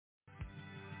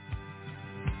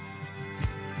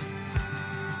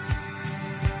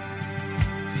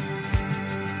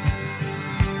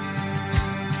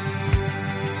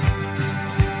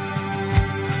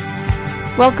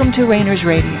Welcome to Rainers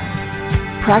Radio,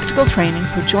 practical training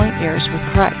for joint heirs with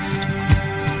Christ,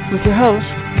 with your host,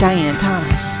 Diane Thomas.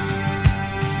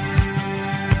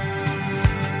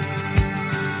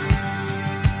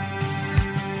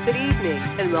 Good evening,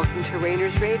 and welcome to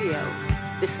Rainers Radio.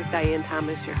 This is Diane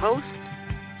Thomas, your host.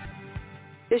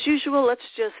 As usual, let's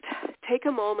just take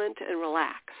a moment and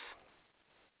relax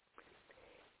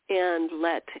and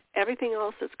let everything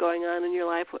else that's going on in your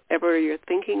life, whatever you're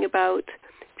thinking about,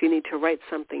 if you need to write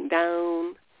something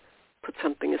down, put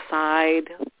something aside,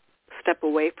 step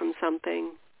away from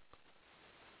something,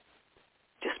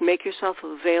 just make yourself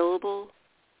available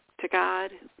to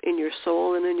God in your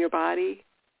soul and in your body.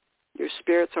 Your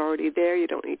spirit's already there. You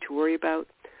don't need to worry about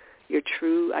your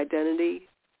true identity.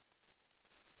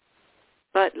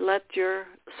 But let your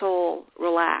soul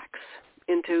relax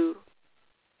into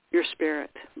your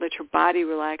spirit. Let your body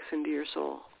relax into your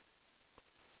soul.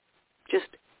 Just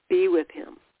be with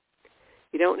him.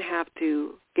 You don't have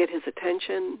to get his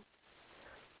attention.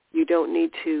 You don't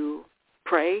need to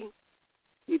pray.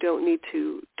 You don't need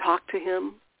to talk to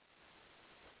him.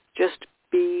 Just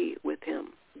be with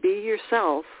him. Be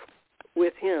yourself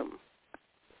with him.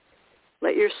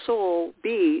 Let your soul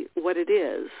be what it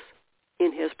is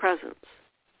in his presence.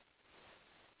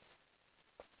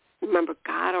 Remember,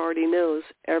 God already knows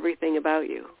everything about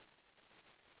you.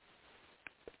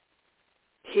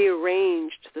 He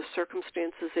arranged the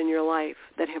circumstances in your life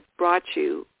that have brought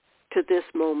you to this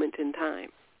moment in time.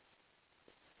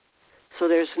 So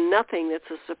there's nothing that's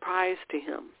a surprise to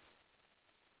him.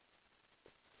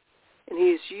 And he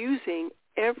is using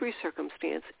every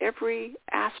circumstance, every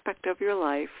aspect of your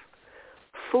life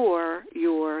for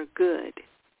your good.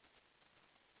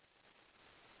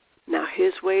 Now,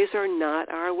 his ways are not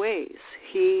our ways.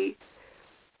 He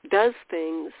does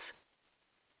things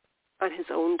on his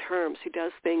own terms. He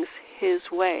does things his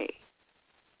way.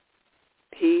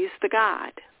 He's the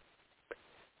God.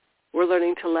 We're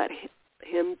learning to let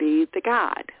him be the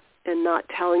God and not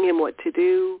telling him what to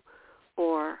do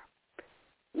or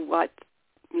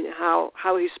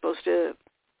how he's supposed to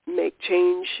make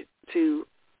change to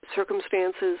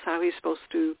circumstances, how he's supposed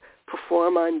to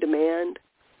perform on demand,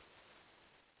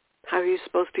 how he's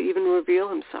supposed to even reveal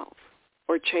himself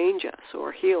or change us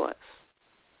or heal us.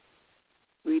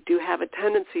 We do have a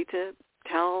tendency to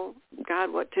tell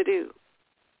God what to do.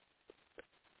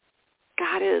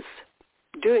 God is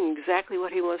doing exactly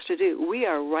what he wants to do. We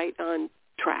are right on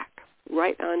track,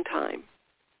 right on time.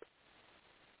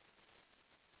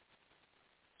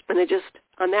 And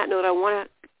on that note, I want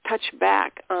to touch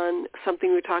back on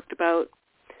something we talked about,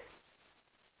 I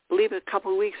believe a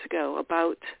couple of weeks ago,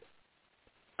 about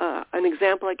an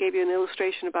example. I gave you an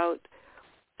illustration about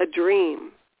a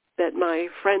dream that my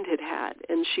friend had had,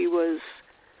 and she was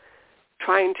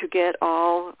trying to get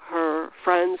all her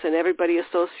friends and everybody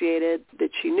associated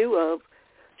that she knew of.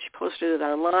 She posted it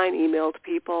online, emailed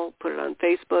people, put it on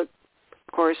Facebook,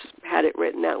 of course, had it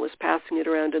written out, was passing it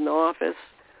around in the office.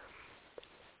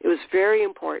 It was very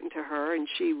important to her, and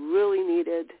she really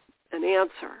needed an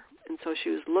answer, and so she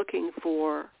was looking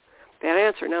for that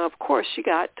answer. Now, of course, she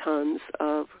got tons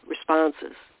of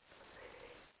responses,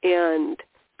 and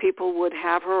people would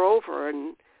have her over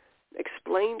and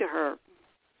explain to her,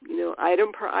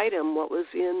 item per item, what was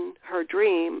in her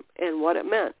dream and what it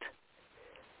meant.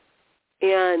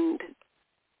 And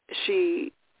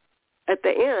at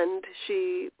the end,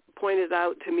 she pointed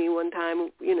out to me one time,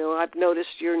 I've noticed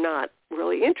you're not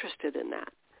really interested in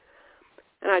that.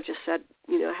 And I just said,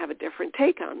 I have a different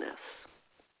take on this.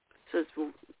 Says,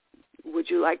 would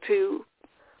you like to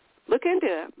look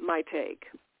into my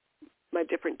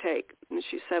different take? And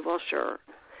she said, well, sure.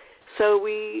 So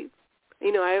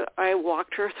I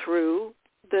walked her through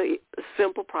the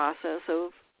simple process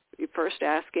of first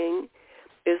asking,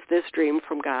 is this dream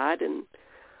from God? And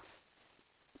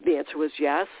the answer was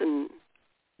yes. And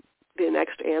the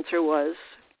next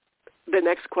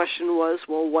question was,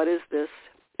 well, what is this?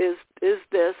 Is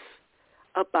this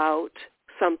about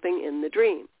something in the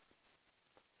dream?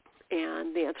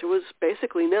 And the answer was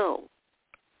basically no.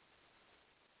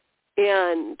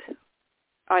 And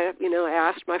I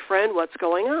asked my friend, what's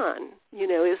going on?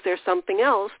 Is there something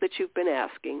else that you've been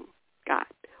asking God?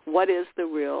 What is the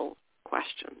real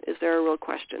question? Is there a real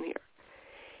question here?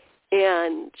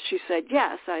 And she said,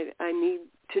 yes, I need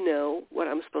to know what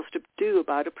I'm supposed to do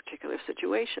about a particular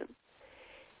situation.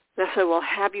 And I said, well,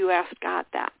 have you asked God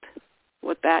that,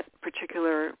 what that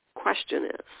particular question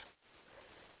is?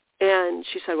 And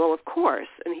she said, well, of course,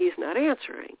 and he's not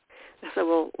answering. I said,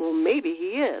 well, maybe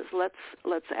he is.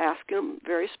 Let's ask him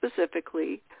very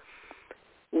specifically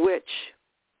which,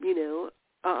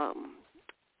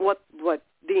 what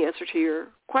the answer to your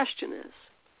question is.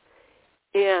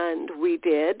 And we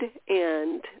did,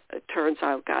 and it turns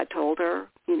out God told her,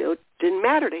 it didn't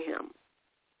matter to him,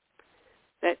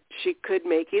 that she could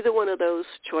make either one of those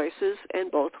choices,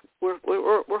 and both were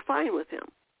fine with him.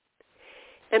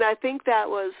 And I think that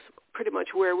was pretty much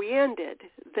where we ended,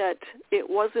 that it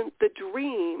wasn't the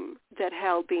dream that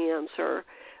held the answer,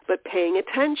 but paying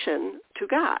attention to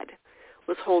God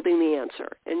was holding the answer.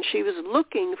 And she was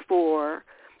looking for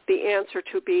the answer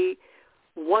to be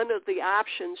one of the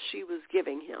options she was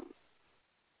giving him.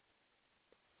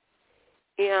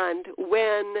 And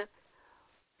when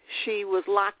she was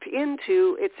locked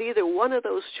into, it's either one of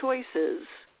those choices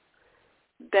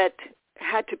that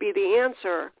had to be the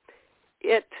answer,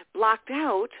 it blocked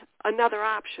out another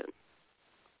option.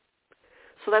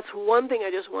 So that's one thing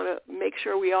I just want to make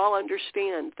sure we all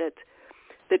understand, that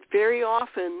very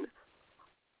often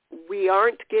we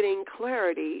aren't getting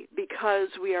clarity because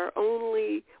we are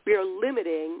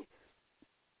limiting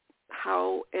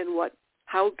how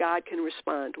God can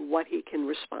respond, what he can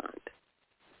respond.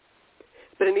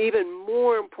 But an even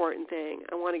more important thing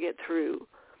I want to get through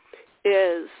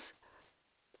is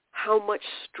how much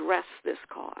stress this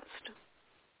caused.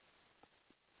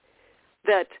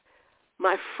 That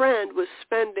my friend was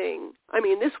spending,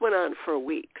 this went on for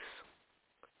weeks,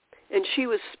 and she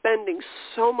was spending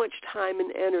so much time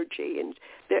and energy, and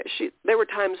there were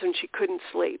times when she couldn't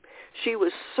sleep. She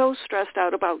was so stressed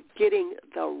out about getting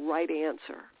the right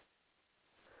answer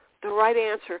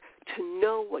to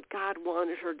know what God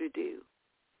wanted her to do,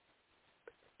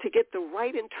 to get the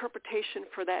right interpretation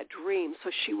for that dream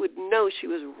so she would know she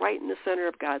was right in the center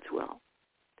of God's will.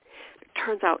 It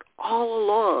turns out all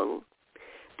along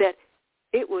that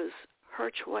it was her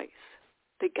choice,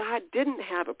 that God didn't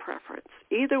have a preference.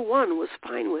 Either one was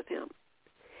fine with him.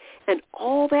 And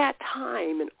all that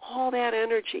time and all that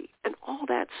energy and all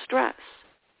that stress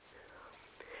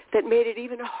that made it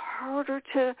even harder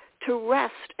to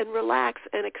rest and relax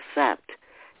and accept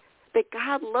that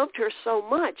God loved her so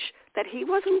much that he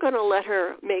wasn't going to let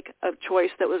her make a choice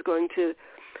that was going to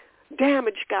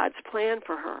damage God's plan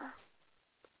for her.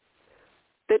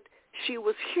 That she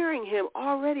was hearing him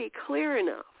already clear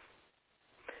enough.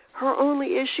 Her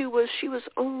only issue was she was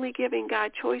only giving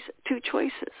God two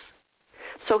choices.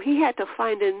 So he had to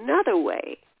find another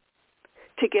way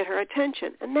to get her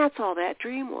attention, and that's all that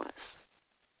dream was.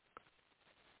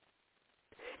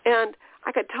 And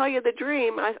I could tell you the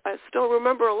dream, I still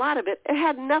remember a lot of it. It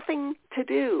had nothing to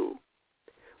do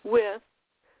with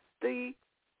the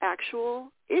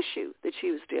actual issue that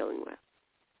she was dealing with.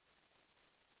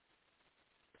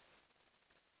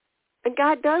 And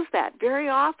God does that. Very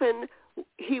often,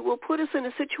 he will put us in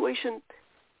a situation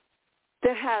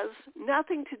that has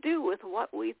nothing to do with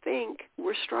what we think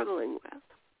we're struggling with.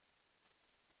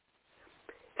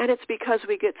 And it's because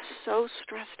we get so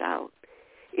stressed out,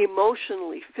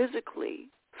 emotionally, physically,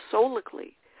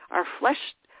 soulically. Our flesh,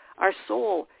 our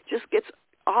soul just gets,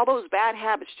 all those bad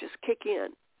habits just kick in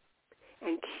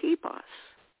and keep us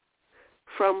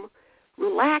from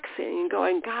relaxing and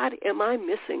going, God, am I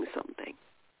missing something?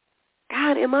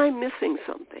 God, am I missing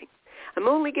something? I'm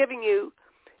only giving you,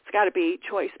 it's got to be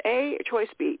choice A or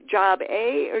choice B, job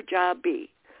A or job B,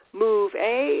 move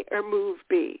A or move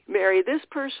B, marry this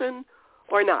person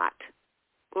or not,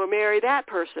 or marry that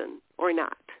person or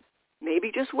not.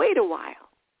 Maybe just wait a while.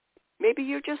 Maybe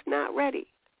you're just not ready.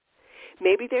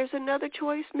 Maybe there's another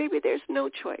choice. Maybe there's no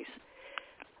choice.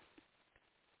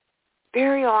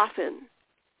 Very often,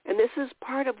 and this is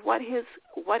part of what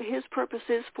his purpose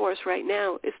is for us right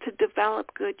now, is to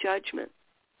develop good judgment,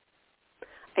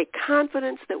 a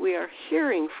confidence that we are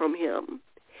hearing from him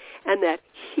and that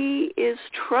he is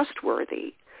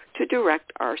trustworthy to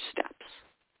direct our steps.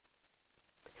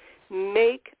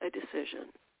 Make a decision.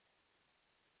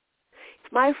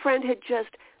 If my friend had just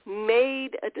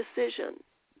made a decision,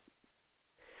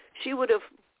 she would have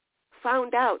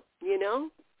found out,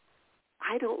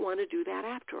 I don't want to do that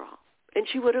after all. And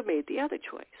she would have made the other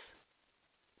choice.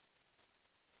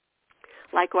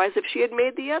 Likewise, if she had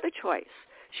made the other choice,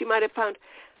 she might have found,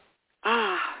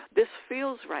 this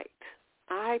feels right.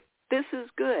 This is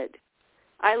good.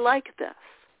 I like this.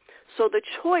 So the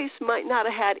choice might not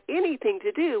have had anything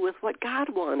to do with what God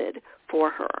wanted for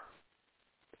her.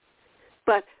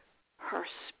 But her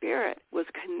spirit was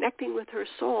connecting with her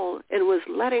soul and was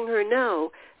letting her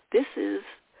know, this is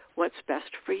what's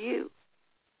best for you.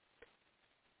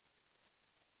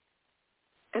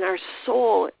 And our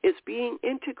soul is being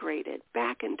integrated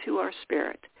back into our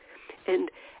spirit.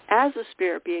 And as a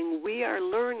spirit being, we are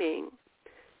learning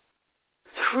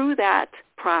through that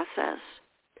process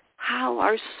how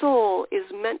our soul is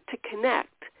meant to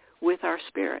connect with our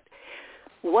spirit.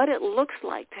 what it looks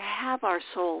like to have our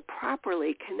soul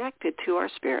properly connected to our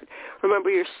spirit. Remember,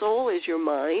 your soul is your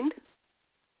mind,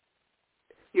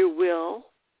 your will,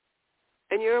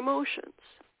 and your emotions.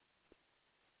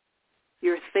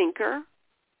 Your thinker,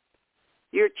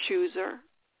 your chooser,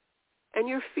 and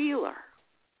your feeler.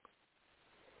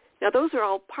 Now, those are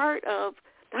all part of,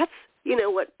 that's,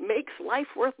 what makes life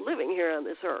worth living here on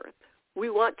this earth. We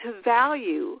want to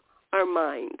value our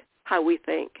mind, how we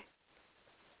think,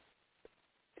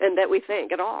 and that we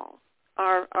think at all.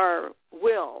 Our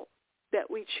will,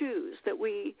 that we choose, that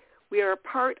we are a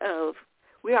part of,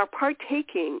 we are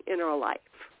partaking in our life.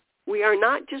 We are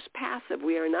not just passive.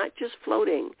 We are not just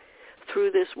floating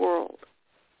through this world.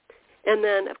 And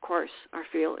then, of course, our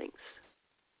feelings.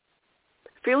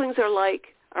 Feelings are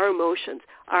like our emotions.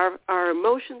 Our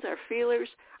emotions, our feelers,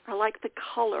 are like the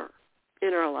color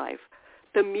in our life,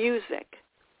 the music,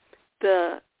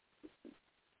 the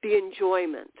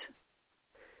enjoyment.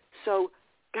 So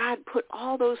God put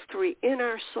all those three in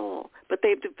our soul, but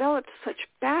they've developed such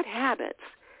bad habits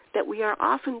that we are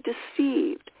often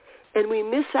deceived, and we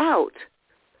miss out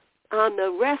on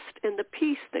the rest and the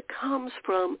peace that comes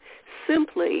from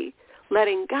simply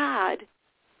letting God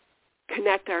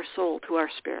connect our soul to our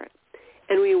spirit.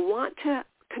 And we want to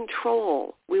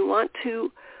control, we want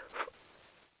to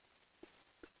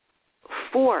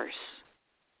force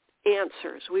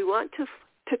answers. We want to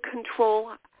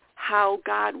control how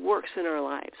God works in our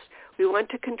lives. We want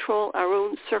to control our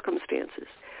own circumstances.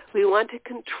 We want to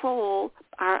control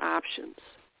our options.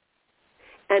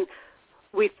 And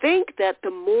we think that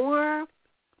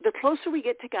the closer we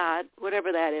get to God,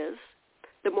 whatever that is,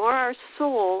 the more our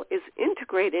soul is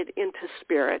integrated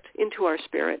into our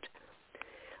spirit,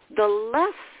 the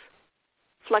less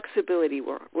flexibility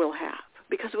we'll have,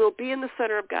 because we'll be in the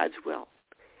center of God's will,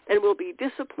 and we'll be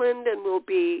disciplined, and we'll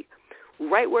be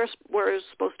right where we're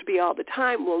supposed to be all the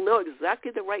time. We'll know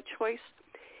exactly the right choice,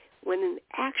 when in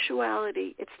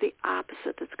actuality, it's the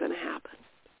opposite that's going to happen.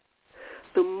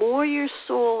 The more your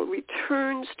soul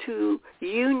returns to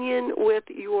union with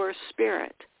your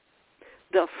spirit,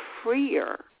 the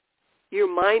freer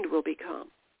your mind will become,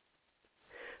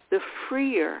 the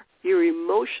freer your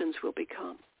emotions will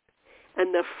become,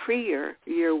 and the freer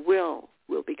your will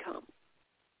become.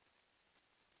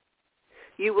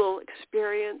 You will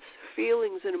experience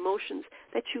feelings and emotions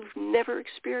that you've never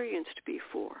experienced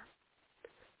before.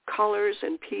 Colors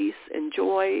and peace and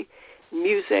joy,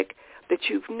 music that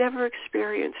you've never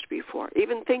experienced before.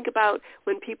 Even think about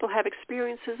when people have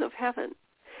experiences of heaven.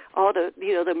 Oh,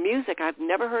 the music, I've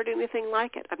never heard anything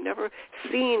like it. I've never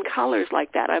seen colors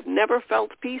like that. I've never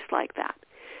felt peace like that.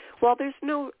 Well,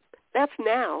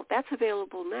 that's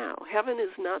available now. Heaven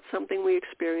is not something we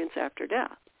experience after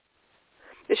death.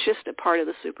 It's just a part of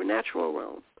the supernatural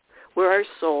realm where our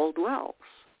soul dwells.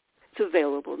 It's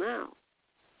available now.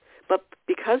 But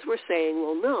because we're saying,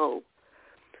 well, no,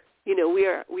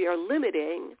 we are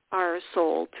limiting our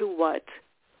soul to what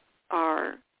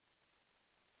our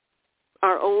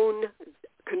own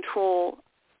control,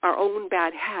 our own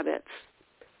bad habits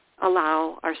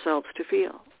allow ourselves to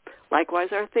feel. Likewise,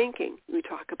 our thinking. We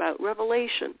talk about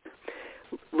revelation.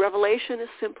 Revelation is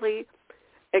simply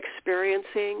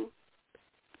experiencing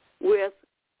with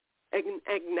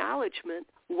acknowledgement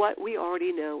what we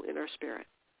already know in our spirit.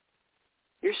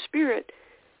 Your spirit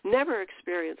never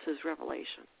experiences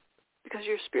revelation because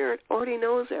your spirit already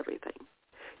knows everything.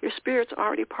 Your spirit's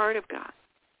already part of God.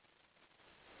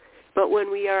 But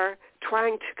when we are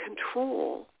trying to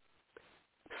control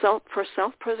for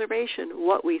self-preservation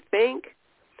what we think,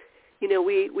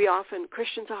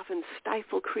 Christians often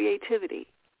stifle creativity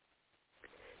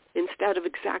instead of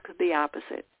exactly the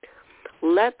opposite.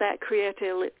 Let that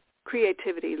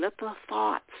creativity, let the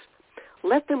thoughts,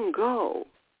 let them go.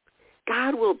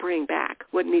 God will bring back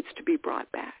what needs to be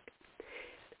brought back.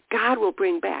 God will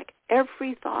bring back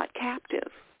every thought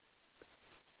captive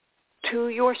to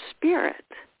your spirit,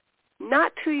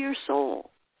 not to your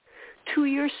soul, to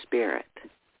your spirit.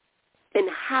 And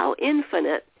how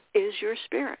infinite is your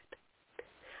spirit?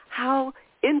 How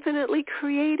infinitely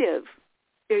creative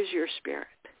is your spirit?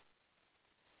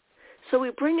 So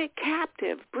we bring it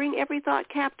captive, bring every thought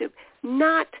captive,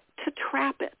 not to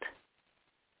trap it,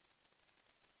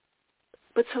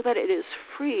 but so that it is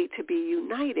free to be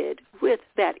united with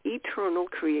that eternal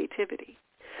creativity.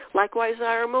 Likewise,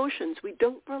 our emotions. We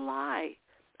don't rely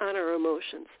on our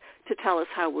emotions to tell us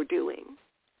how we're doing,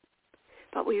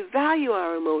 but we value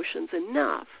our emotions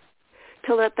enough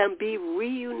to let them be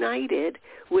reunited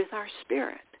with our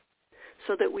spirit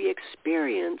so that we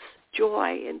experience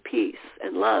joy and peace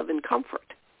and love and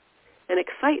comfort and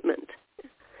excitement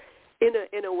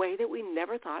in a way that we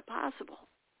never thought possible.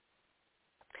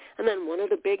 And then one of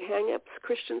the big hang-ups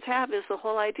Christians have is the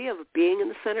whole idea of being in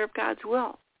the center of God's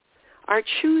will, our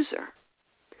chooser.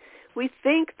 We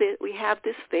think that we have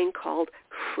this thing called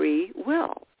free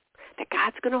will, that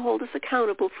God's going to hold us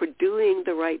accountable for doing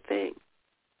the right thing.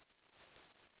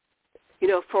 You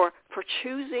know, for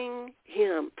choosing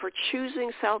him, for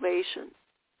choosing salvation.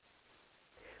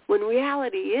 When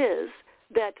reality is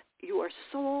that your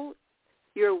soul,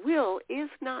 your will is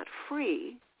not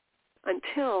free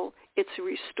until it's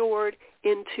restored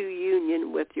into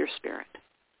union with your spirit.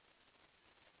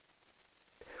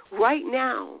 Right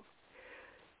now,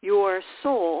 your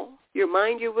soul, your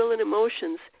mind, your will, and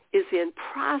emotions is in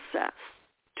process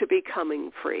to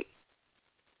becoming free.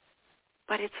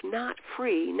 But it's not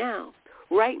free now.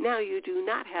 Right now, you do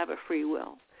not have a free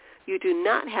will. You do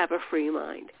not have a free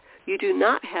mind. You do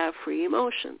not have free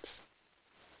emotions.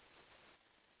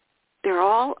 They're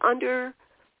all in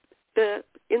the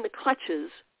clutches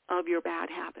of your bad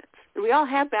habits. And we all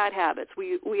have bad habits.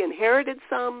 We inherited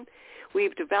some.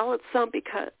 We've developed some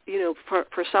because,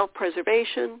 for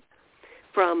self-preservation,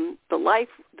 from the life,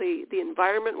 the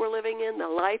environment we're living in, the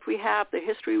life we have, the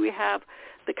history we have,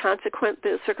 the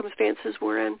circumstances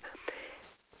we're in.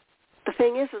 The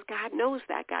thing is God knows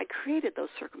that. God created those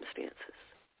circumstances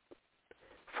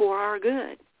for our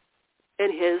good.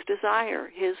 And his desire,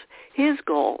 his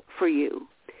goal for you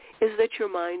is that your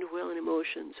mind, will, and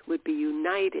emotions would be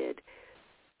united,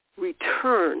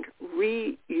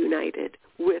 reunited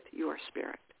with your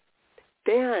spirit.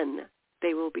 Then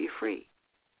they will be free.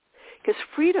 Because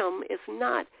freedom is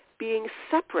not being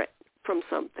separate from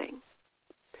something.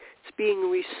 It's being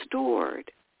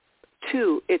restored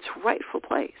to its rightful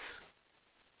place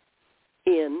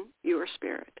in your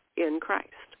spirit, in Christ.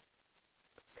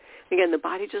 Again, the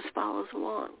body just follows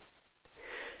along.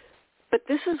 But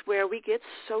this is where we get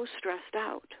so stressed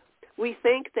out. We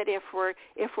think that if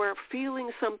we're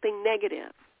feeling something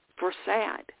negative, if we're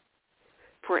sad,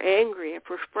 if we're angry, if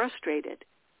we're frustrated,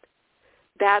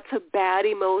 that's a bad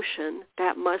emotion.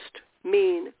 That must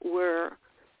mean we're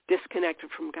disconnected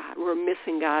from God. We're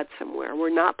missing God somewhere.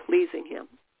 We're not pleasing him.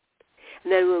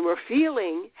 And then when we're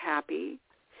feeling happy,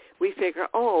 we figure,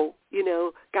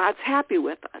 God's happy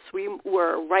with us.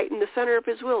 We're right in the center of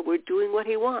his will. We're doing what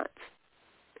he wants.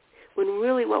 When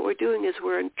really what we're doing is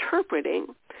we're interpreting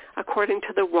according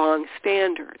to the wrong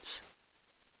standards.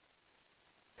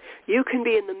 You can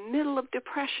be in the middle of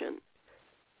depression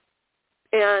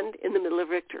and in the middle of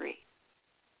victory.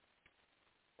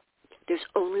 There's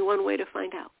only one way to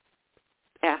find out.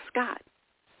 Ask God.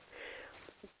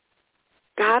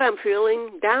 God, I'm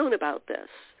feeling down about this.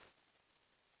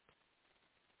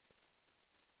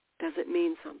 Does it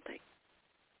mean something?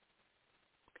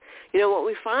 What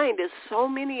we find is so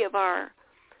many of our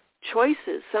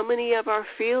choices, so many of our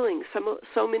feelings,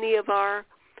 so many of our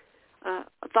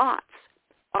thoughts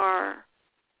are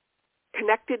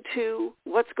connected to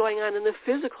what's going on in the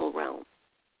physical realm.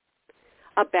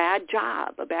 A bad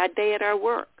job, a bad day at our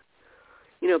work,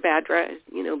 bad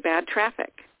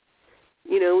traffic.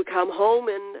 We come home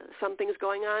and something's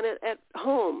going on at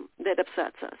home that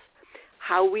upsets us.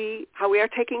 How we are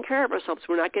taking care of ourselves.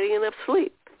 We're not getting enough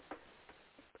sleep.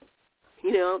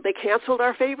 They canceled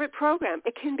our favorite program.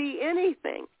 It can be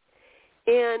anything.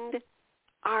 And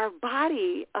our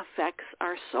body affects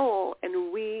our soul,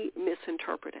 and we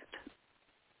misinterpret it.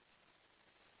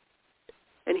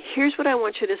 And here's what I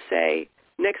want you to say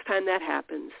next time that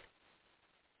happens.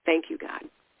 Thank you, God.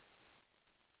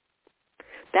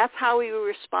 That's how we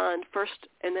respond first,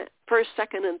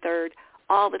 second, and third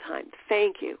all the time.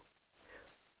 Thank you.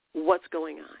 What's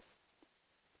going on?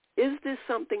 Is this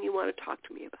something you want to talk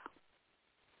to me about?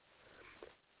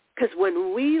 Because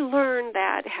when we learn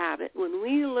that habit, when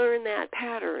we learn that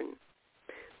pattern,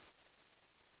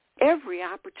 every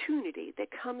opportunity that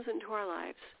comes into our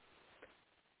lives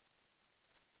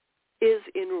is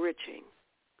enriching,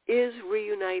 is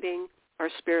reuniting our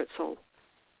spirit soul,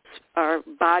 our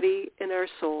body and our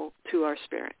soul to our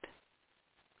spirit.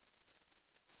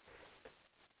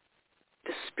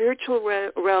 The spiritual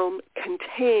realm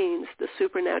contains the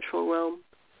supernatural realm,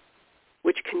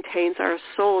 which contains our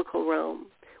soulical realm,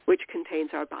 which contains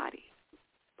our body,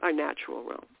 our natural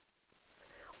realm.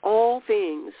 All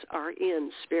things are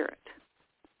in spirit.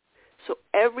 So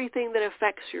everything that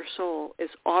affects your soul is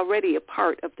already a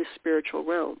part of the spiritual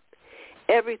realm.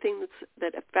 Everything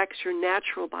that affects your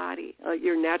natural body,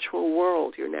 your natural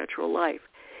world, your natural life,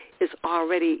 is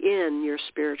already in your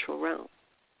spiritual realm.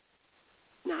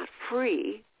 Not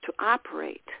free to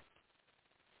operate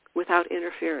without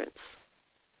interference.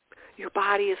 Your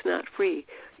body is not free.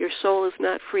 Your soul is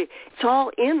not free. It's all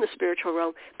in the spiritual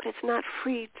realm, but it's not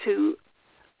free to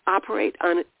operate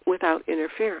without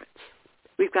interference.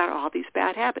 We've got all these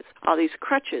bad habits, all these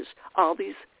crutches, all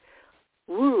these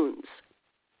wounds.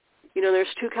 There's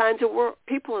two kinds of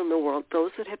people in the world,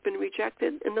 those that have been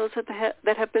rejected and those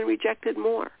that have been rejected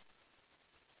more.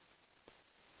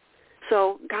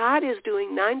 So God is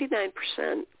doing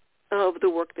 99% of the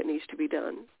work that needs to be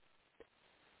done.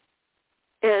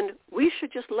 And we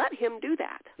should just let him do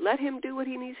that. Let him do what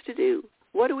he needs to do.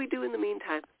 What do we do in the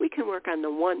meantime? We can work on the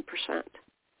 1%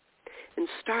 and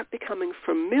start becoming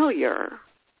familiar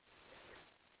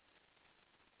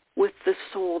with the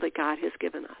soul that God has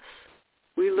given us.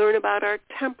 We learn about our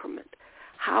temperament,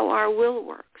 how our will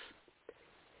works.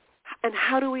 And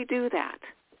how do we do that?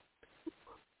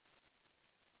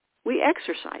 We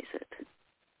exercise it.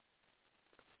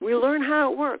 We learn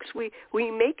how it works. We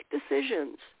make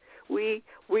decisions. We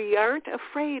aren't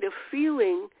afraid of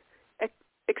feeling,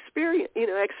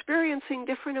 experiencing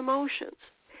different emotions.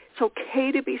 It's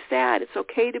okay to be sad. It's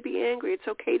okay to be angry. It's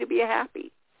okay to be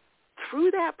happy.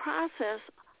 Through that process,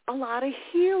 a lot of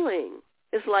healing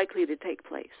is likely to take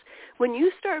place. When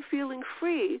you start feeling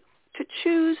free to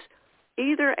choose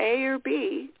either A or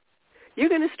B, you're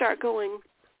going to start going,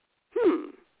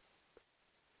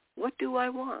 what do I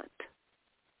want?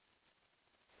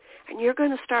 And you're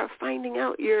going to start finding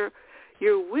out your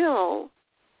will,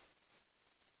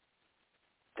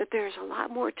 that there's a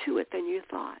lot more to it than you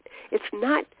thought. It's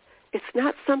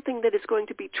not something that is going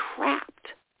to be trapped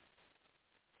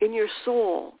in your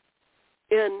soul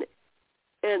and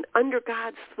under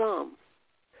God's thumb.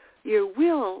 Your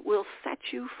will set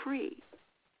you free.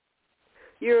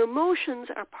 Your emotions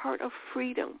are part of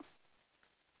freedom.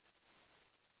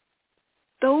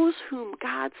 Those whom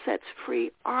God sets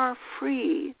free are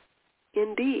free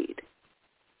indeed.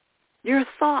 Your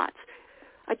thoughts,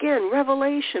 again,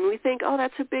 revelation, we think,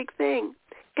 that's a big thing.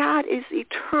 God is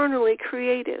eternally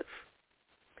creative,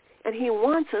 and he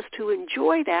wants us to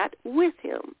enjoy that with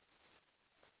him.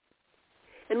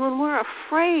 And when we're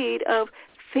afraid of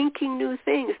thinking new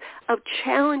things, of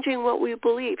challenging what we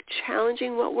believe,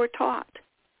 challenging what we're taught,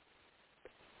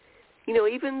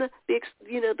 even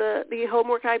the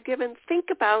homework I've given, think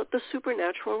about the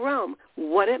supernatural realm,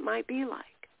 what it might be like.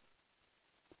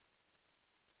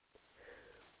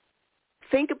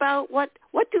 Think about what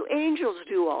do angels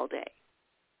do all day?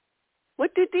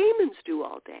 What do demons do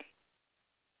all day?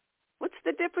 What's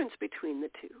the difference between the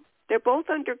two? They're both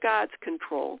under God's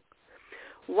control.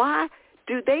 Why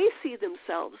do they see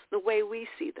themselves the way we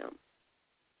see them?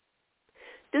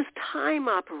 Does time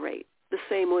operate the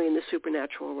same way in the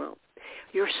supernatural realm?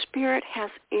 Your spirit has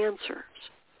answers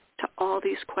to all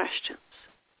these questions.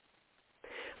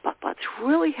 But what's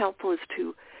really helpful is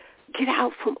to get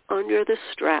out from under the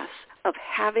stress of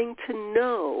having to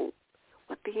know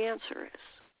what the answer is.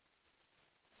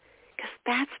 Because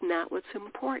that's not what's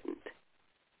important.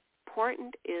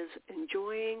 Important is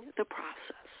enjoying the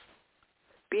process,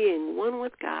 being one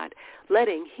with God,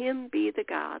 letting him be the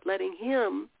God, letting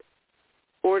him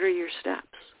order your steps.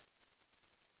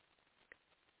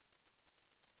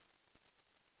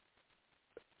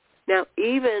 Now,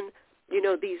 even,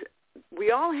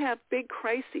 we all have big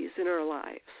crises in our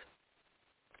lives.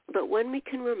 But when we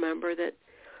can remember that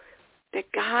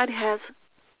God has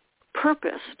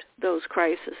purposed those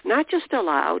crises, not just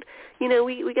allowed,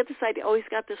 we get this idea, he's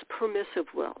got this permissive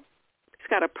will. He's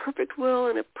got a perfect will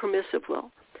and a permissive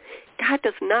will. God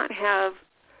does not have,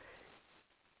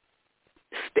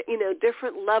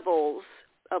 different levels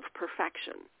of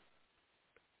perfection.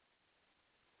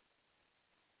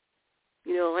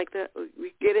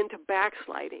 We get into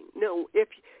backsliding. No, if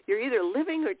you're either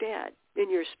living or dead in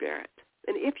your spirit.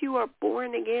 And if you are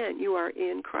born again, you are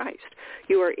in Christ.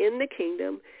 You are in the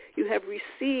kingdom. You have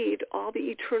received all the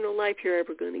eternal life you're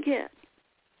ever going to get.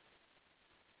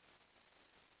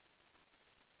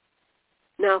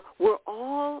 Now, we're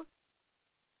all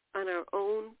on our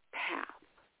own path.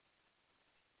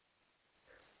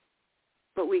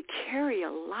 But we carry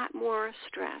a lot more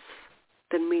stress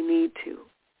than we need to.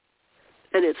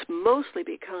 And it's mostly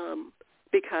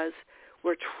because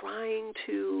we're trying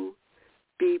to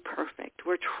be perfect.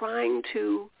 We're trying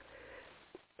to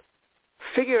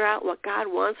figure out what God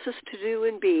wants us to do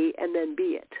and be, and then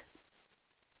be it.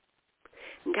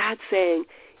 And God's saying,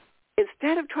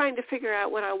 instead of trying to figure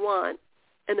out what I want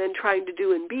and then trying to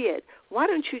do and be it, why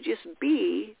don't you just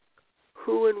be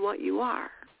who and what you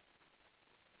are?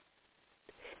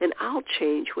 And I'll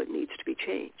change what needs to be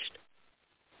changed.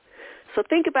 So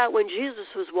think about when Jesus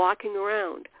was walking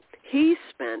around. He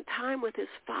spent time with his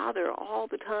Father all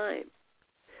the time.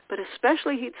 But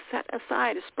especially he'd set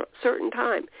aside a certain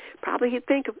time. Probably he'd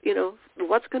think of,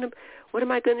 what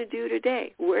am I going to do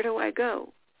today? Where do I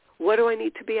go? What do I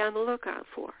need to be on the lookout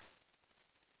for?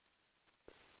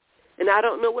 And I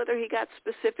don't know whether he got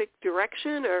specific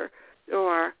direction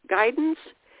or guidance,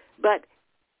 but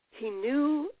he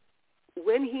knew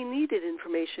when he needed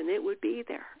information, it would be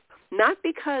there. Not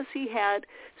because he had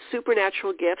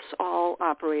supernatural gifts all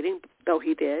operating, though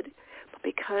he did, but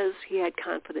because he had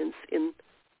confidence in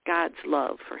God's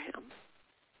love for him,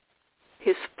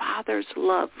 his Father's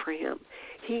love for him.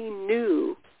 He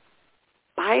knew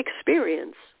by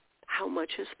experience how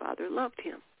much his Father loved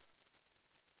him,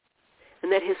 and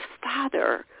that his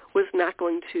Father was not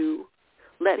going to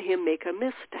let him make a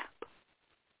misstep,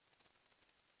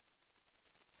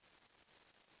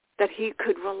 that he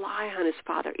could rely on his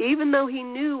Father. Even though he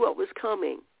knew what was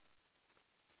coming,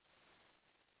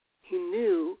 he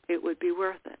knew it would be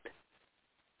worth it.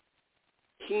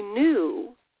 He knew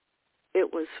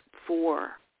it was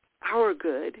for our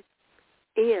good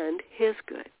and his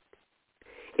good.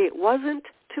 It wasn't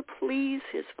to please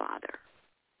his Father.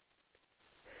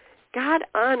 God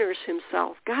honors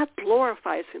himself. God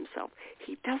glorifies himself.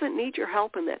 He doesn't need your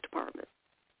help in that department.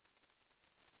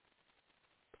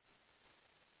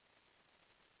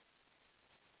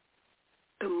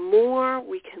 The more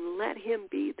we can let him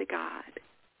be the God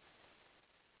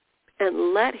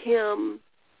and let him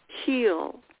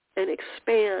heal and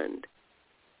expand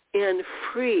and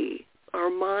free our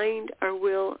mind, our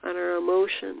will, and our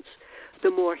emotions,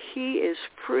 the more he is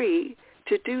free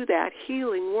to do that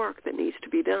healing work that needs to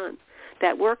be done,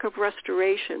 that work of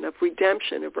restoration, of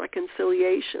redemption, of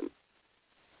reconciliation,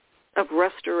 of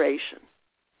restoration.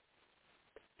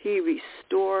 He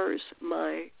restores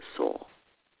my soul.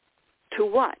 To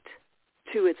what?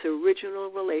 To its original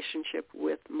relationship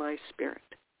with my spirit,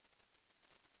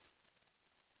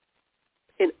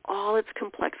 in all its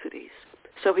complexities.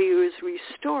 So he is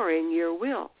restoring your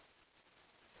will,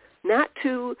 not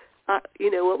to,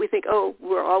 what we think,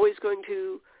 we're always going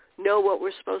to know what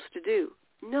we're supposed to do.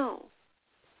 No,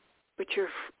 but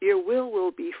your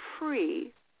will be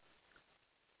free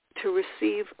to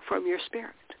receive from your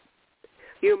spirit.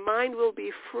 Your mind will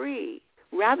be free,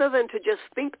 rather than to just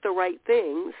think the right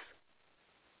things,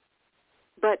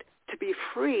 but to be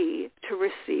free to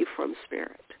receive from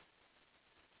spirit.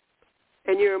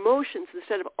 And your emotions,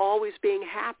 instead of always being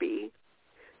happy,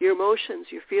 your emotions,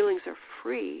 your feelings are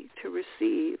free to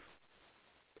receive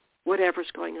whatever's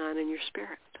going on in your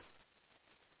spirit.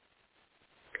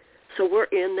 So we're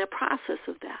in the process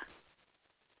of that.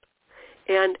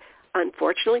 And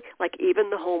unfortunately, like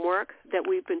even the homework that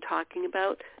we've been talking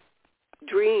about,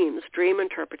 dreams, dream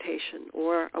interpretation,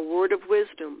 or a word of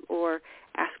wisdom, or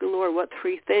asking the Lord what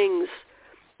 3 things,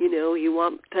 you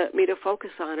want me to focus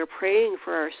on, or praying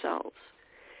for ourselves.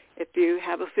 If you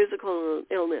have a physical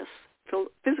illness,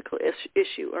 physical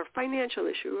issue, or financial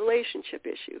issue, relationship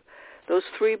issue, those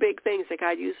 3 big things that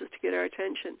God uses to get our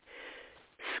attention,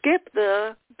 skip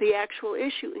the actual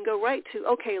issue and go right to,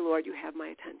 okay, Lord, you have my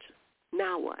attention.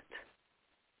 Now what?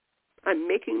 I'm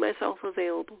making myself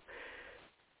available.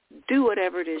 Do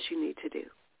whatever it is you need to do.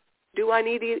 Do I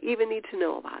even need to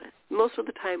know about it? Most of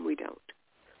the time we don't.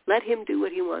 Let him do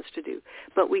what he wants to do.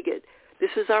 But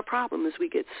this is our problem, is we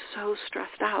get so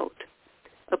stressed out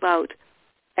about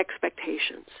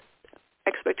expectations.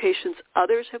 Expectations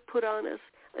others have put on us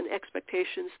and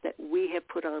expectations that we have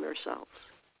put on ourselves.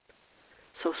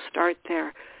 So start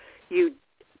there.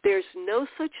 There's no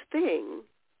such thing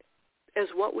as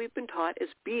what we've been taught as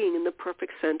being in the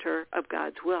perfect center of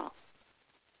God's will,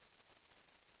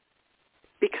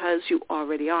 because you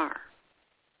already are.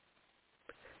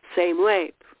 Same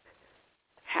way,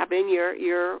 having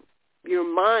your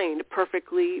mind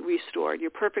perfectly restored,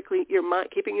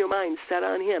 keeping your mind set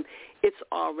on him, it's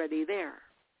already there.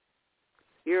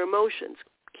 Your emotions,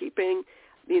 keeping,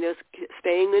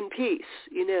 staying in peace,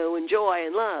 and joy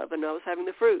and love, and always having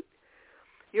the fruit,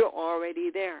 you're already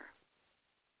there.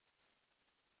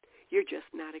 You're just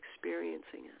not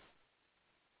experiencing it.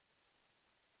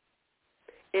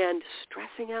 And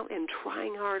stressing out and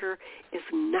trying harder is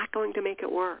not going to make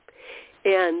it work.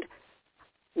 And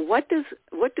what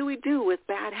do we do with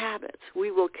bad habits?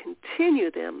 We will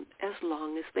continue them as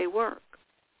long as they work.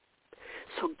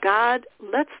 So God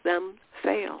lets them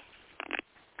fail.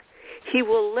 He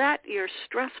will let your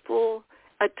stressful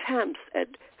attempts at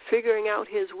figuring out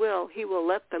his will, he will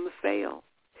let them fail.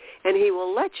 And he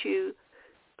will let you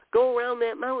go around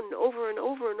that mountain over and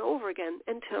over and over again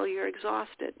until you're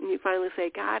exhausted. And you finally say,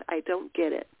 God, I don't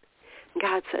get it. And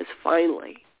God says,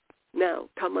 finally, now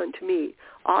come unto me,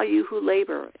 all you who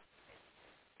labor,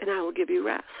 and I will give you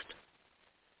rest.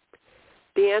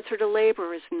 The answer to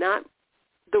labor is not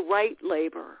the right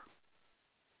labor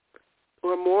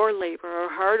or more labor or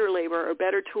harder labor or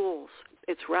better tools.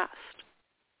 it's rest.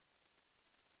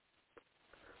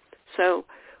 So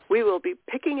we will be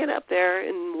picking it up there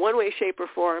in one way, shape, or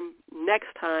form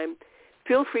next time.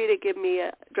 Feel free to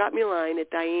drop me a line at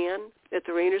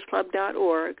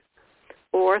diane@therainersclub.org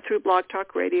or through Blog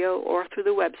Talk Radio or through the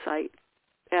website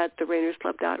at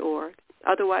therainersclub.org.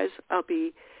 Otherwise, I'll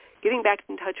be getting back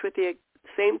in touch with you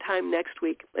same time next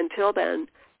week. Until then,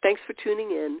 thanks for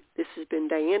tuning in. This has been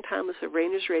Diane Thomas of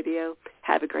Rainers Radio.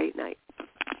 Have a great night.